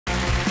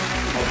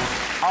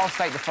I'll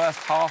state the first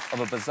half of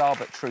a bizarre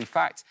but true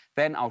fact,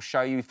 then I'll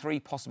show you 3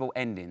 possible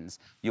endings.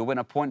 You'll win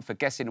a point for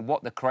guessing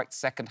what the correct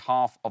second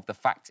half of the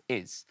fact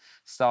is.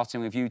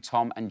 Starting with you,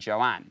 Tom and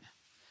Joanne.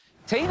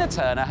 Tina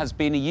Turner has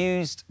been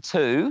used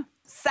to...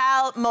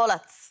 Sell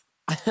mullets.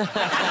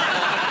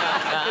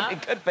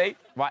 It could be.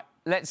 Right,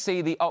 let's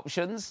see the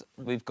options.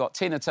 We've got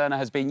Tina Turner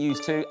has been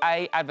used to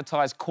A,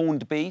 advertise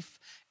corned beef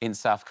in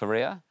South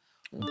Korea,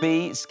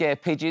 B, scare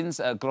pigeons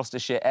at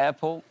Gloucestershire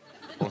Airport,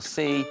 or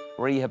C,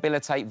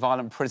 rehabilitate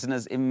violent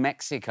prisoners in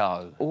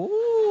Mexico.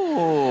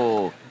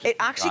 Ooh. It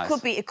actually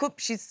could be. It could.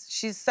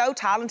 She's so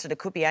talented. It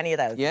could be any of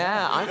those.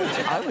 Yeah,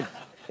 I would.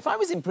 If I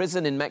was in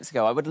prison in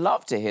Mexico, I would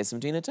love to hear some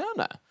Tina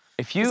Turner.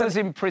 If you was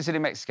in prison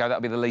in Mexico, that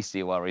would be the least of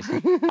your worries.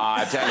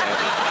 I tell you,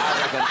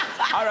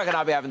 I reckon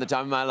I'll be having the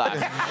time of my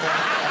life.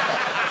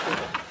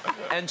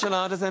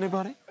 Enchiladas,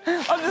 anybody?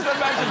 I'm just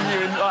imagining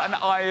you in like an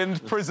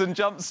ironed prison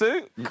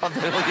jumpsuit.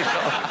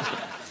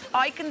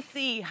 I can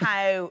see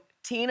how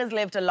Tina's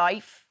lived a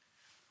life.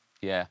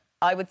 Yeah.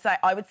 I would say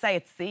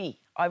it's C.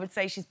 I would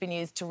say she's been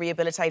used to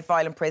rehabilitate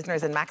violent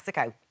prisoners in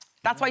Mexico.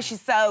 That's why she's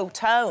so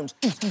toned.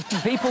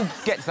 People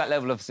get to that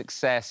level of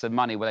success and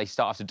money where they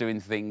start after doing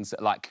things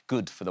like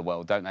good for the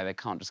world, don't they? They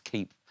can't just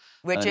keep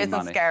Which isn't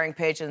money. scaring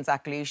pigeons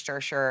at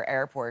Gloucestershire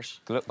Airport.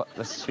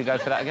 Should we go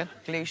for that again?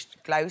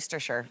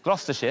 Gloucestershire.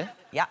 Gloucestershire?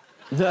 Yeah.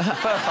 The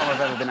first time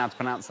I've ever been able to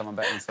pronounce someone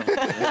better than someone.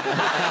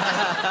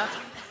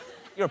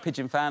 You're a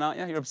pigeon fan, aren't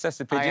you? You're obsessed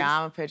with pigeons. I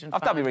am a pigeon fan.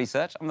 I've done my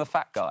research. I'm the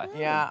fat guy.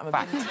 Yeah,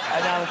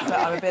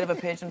 I'm a bit of a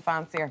pigeon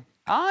fancier.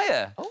 Are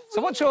you? Oh,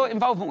 so what's your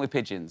involvement with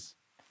pigeons?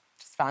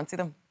 Just fancy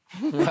them.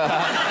 Isn't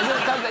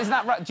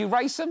that right? Do you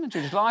race them? Do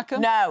you just like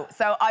them? No,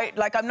 so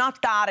I'm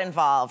not that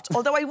involved.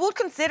 Although I would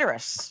consider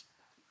it.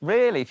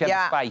 Really? If you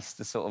had the space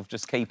to sort of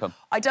just keep them?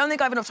 I don't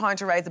think I have enough time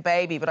to raise a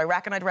baby, but I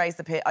reckon I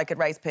could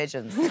raise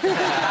pigeons.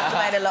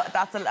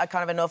 That's a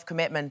kind of enough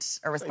commitment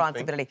or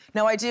responsibility.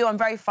 No, I do. I'm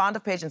very fond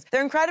of pigeons.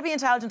 They're incredibly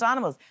intelligent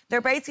animals.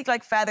 They're basically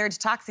like feathered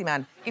taxi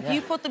men. If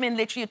you put them in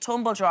literally a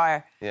tumble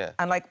dryer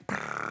and like...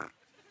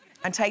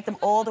 and take them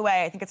all the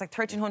way, I think it's like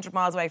 1,300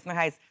 miles away from the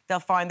house, they'll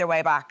find their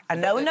way back.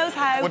 And no one knows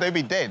how. Would they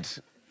be dead?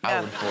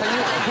 No.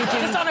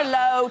 Just on a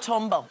low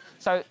tumble.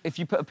 So if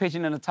you put a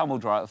pigeon in a tumble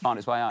dryer, it'll find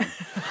its way home? Is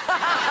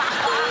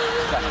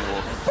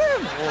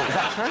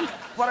that true?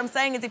 What I'm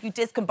saying is if you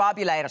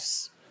discombobulate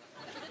it.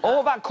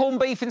 All that corned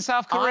beef in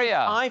South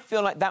Korea. I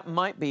feel like that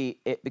might be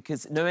it,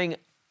 because knowing,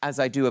 as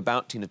I do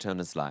about Tina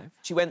Turner's life,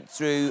 she went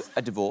through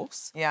a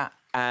divorce. Yeah.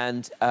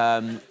 And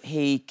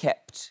he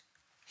kept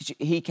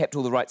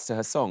all the rights to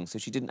her songs, so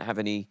she didn't have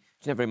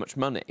very much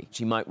money.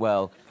 She might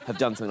well have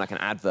done something like an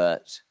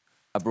advert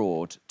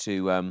abroad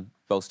to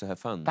bolster her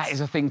funds. That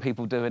is a thing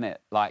people do, innit?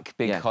 Like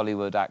big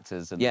Hollywood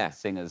actors and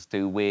singers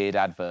do weird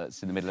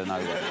adverts in the middle of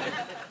nowhere.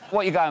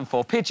 What are you going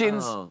for?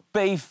 Pigeons,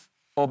 beef,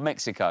 or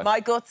Mexico? My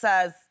gut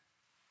says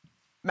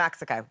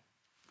Mexico.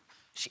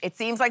 It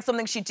seems like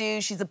something she'd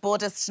do. She's a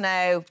Buddhist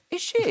now.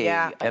 Is she?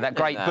 Yeah. Yeah, that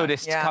great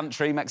Buddhist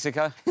country,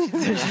 Mexico.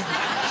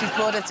 She's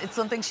Buddhist. It's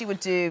something she would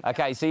do.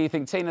 OK, so you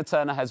think Tina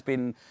Turner has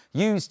been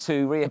used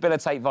to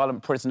rehabilitate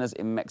violent prisoners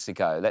in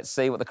Mexico. Let's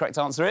see what the correct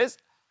answer is.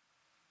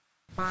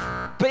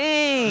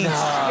 B!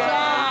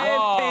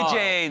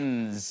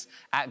 Pigeons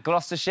at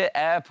Gloucestershire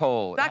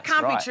Airport. That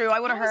can't be true. I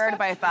would have heard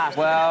about that.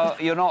 Well,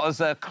 you're not as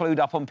clued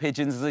up on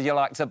pigeons as you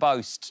like to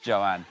boast,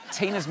 Joanne.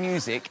 Tina's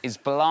music is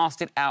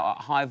blasted out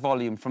at high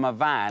volume from a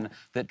van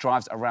that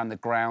drives around the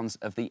grounds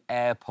of the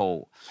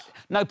airport.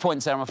 No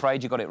points there, I'm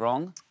afraid. You got it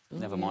wrong.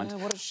 Never mind.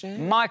 What a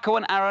shame. Michael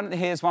and Aaron,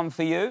 here's one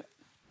for you.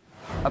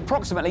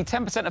 Approximately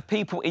 10% of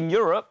people in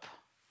Europe...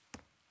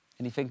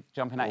 Anything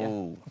jumping at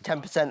you?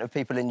 10% of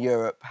people in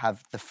Europe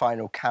have the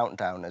Final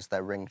Countdown as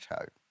their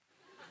ringtone.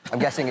 I'm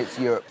guessing it's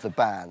Europe the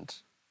band.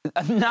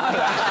 No,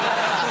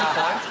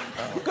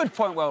 good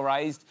point, well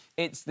raised.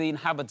 It's the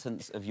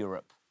inhabitants of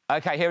Europe.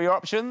 OK, here are your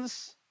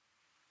options.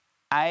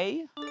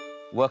 A,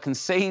 were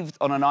conceived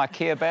on an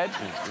IKEA bed.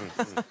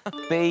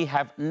 B,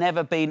 have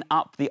never been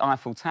up the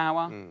Eiffel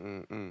Tower.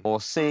 Or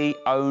C,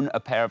 own a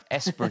pair of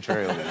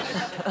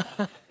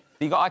espadrilles.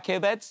 You got IKEA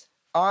beds?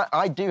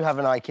 I do have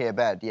an IKEA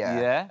bed, yeah.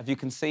 Yeah? Have you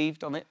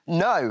conceived on it?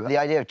 No. The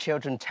idea of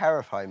children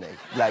terrify me.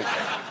 Like...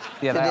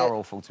 Yeah, they are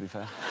awful, to be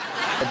fair.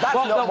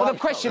 Well, the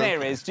question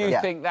here is, do you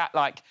think that,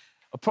 like,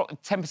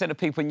 10% of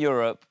people in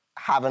Europe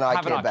have an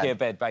IKEA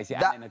bed,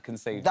 basically, and then are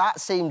conceived? That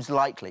seems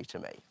likely to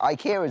me.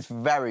 IKEA is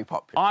very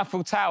popular.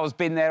 Eiffel Tower's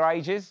been there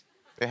ages.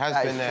 It has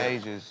been there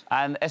ages.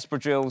 And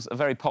espadrilles are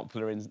very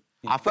popular in...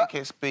 I think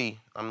it's B,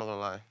 I'm not gonna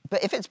lie.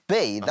 But if it's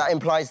B, that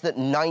implies that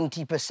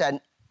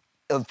 90%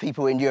 of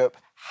people in Europe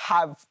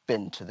have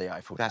been to the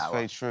Eiffel Tower. That's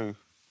very true.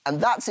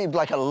 And that seems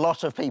like a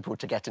lot of people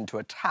to get into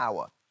a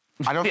tower.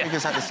 I don't think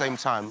it's at the same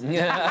time.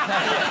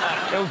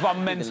 It was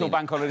one mental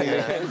bank holiday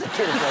weekend.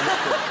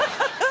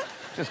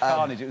 Just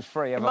carnage, it was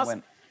free, everyone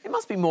went. It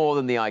must be more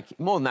than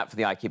that for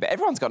the IKEA bed.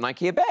 Everyone's got an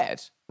IKEA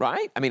bed,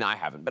 right? I mean, I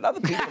haven't, but other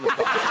people have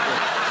got...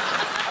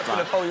 I'm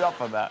going to pull you up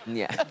on that.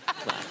 Yeah.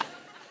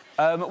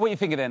 What are you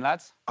thinking then,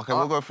 lads? OK,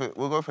 we'll go for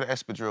the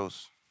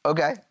espadrilles.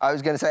 OK, I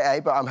was going to say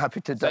A, but I'm happy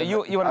to... So you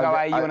want to go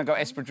A, you want to go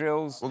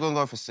espadrilles? We're going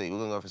to go for C. We're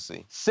going to go for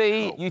C.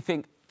 C, you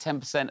think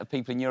 10% of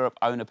people in Europe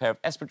own a pair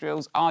of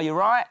espadrilles. Are you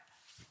right?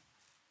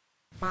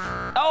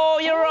 Oh,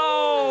 you're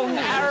wrong!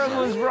 Aaron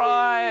was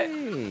right.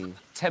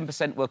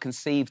 10% were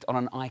conceived on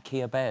an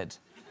IKEA bed.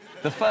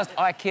 The first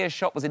IKEA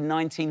shop was in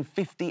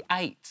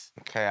 1958.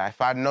 OK,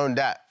 if I'd known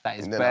that... That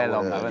is then bare I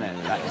long, would've though, isn't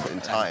it? That is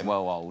in time.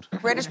 well old.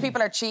 British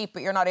people are cheap,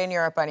 but you're not in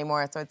Europe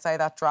anymore, so I'd say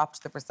that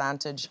dropped the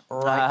percentage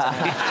right down.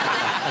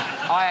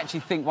 I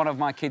actually think one of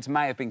my kids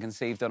may have been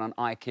conceived on an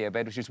IKEA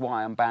bed, which is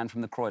why I'm banned from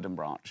the Croydon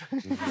branch.